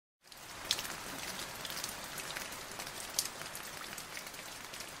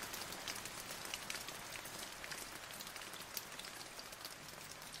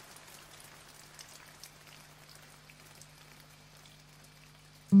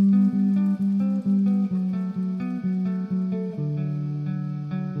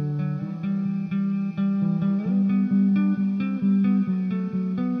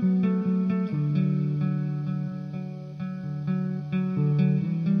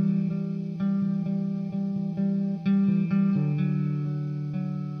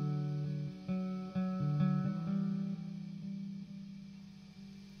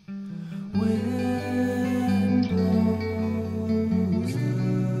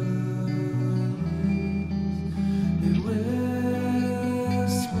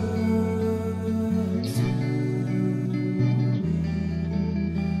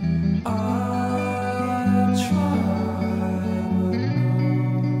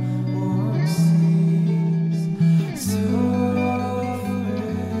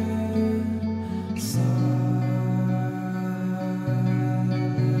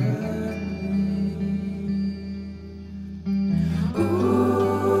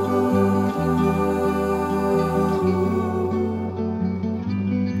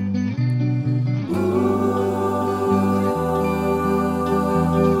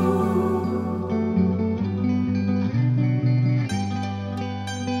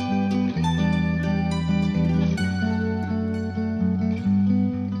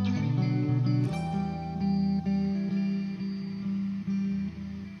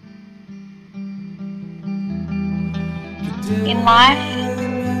In life,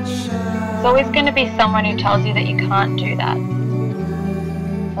 there's always going to be someone who tells you that you can't do that,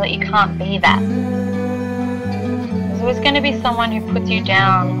 or that you can't be that. There's always going to be someone who puts you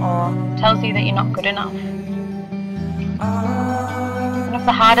down or tells you that you're not good enough. One of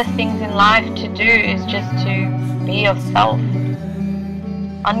the hardest things in life to do is just to be yourself,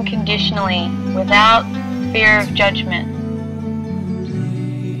 unconditionally, without fear of judgment.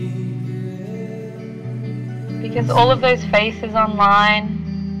 Because all of those faces online,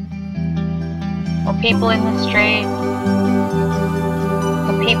 or people in the street,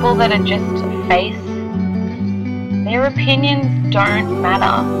 or people that are just a face, their opinions don't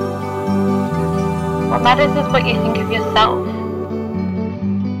matter. What matters is what you think of yourself.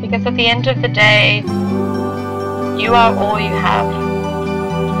 Because at the end of the day, you are all you have.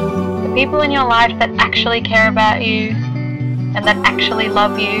 The people in your life that actually care about you and that actually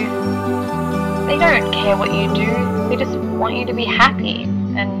love you, they don't care what you do, they just want you to be happy.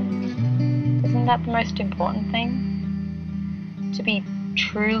 And isn't that the most important thing? To be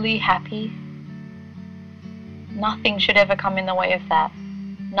truly happy? Nothing should ever come in the way of that.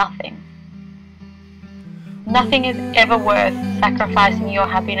 Nothing. Nothing is ever worth sacrificing your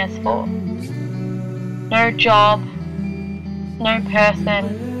happiness for. No job, no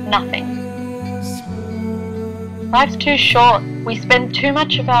person, nothing. Life's too short. We spend too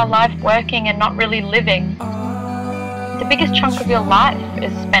much of our life working and not really living. The biggest chunk of your life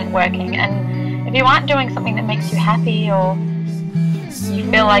is spent working, and if you aren't doing something that makes you happy, or you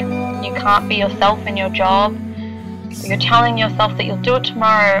feel like you can't be yourself in your job, or you're telling yourself that you'll do it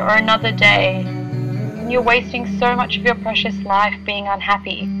tomorrow or another day, and you're wasting so much of your precious life being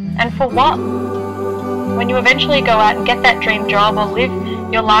unhappy. And for what? When you eventually go out and get that dream job or live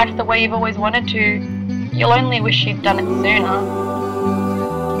your life the way you've always wanted to, you'll only wish you'd done it sooner.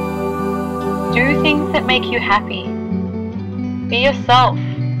 Do things that make you happy. Be yourself.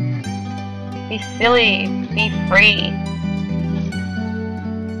 Be silly. Be free.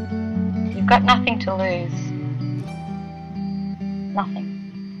 You've got nothing to lose. Nothing.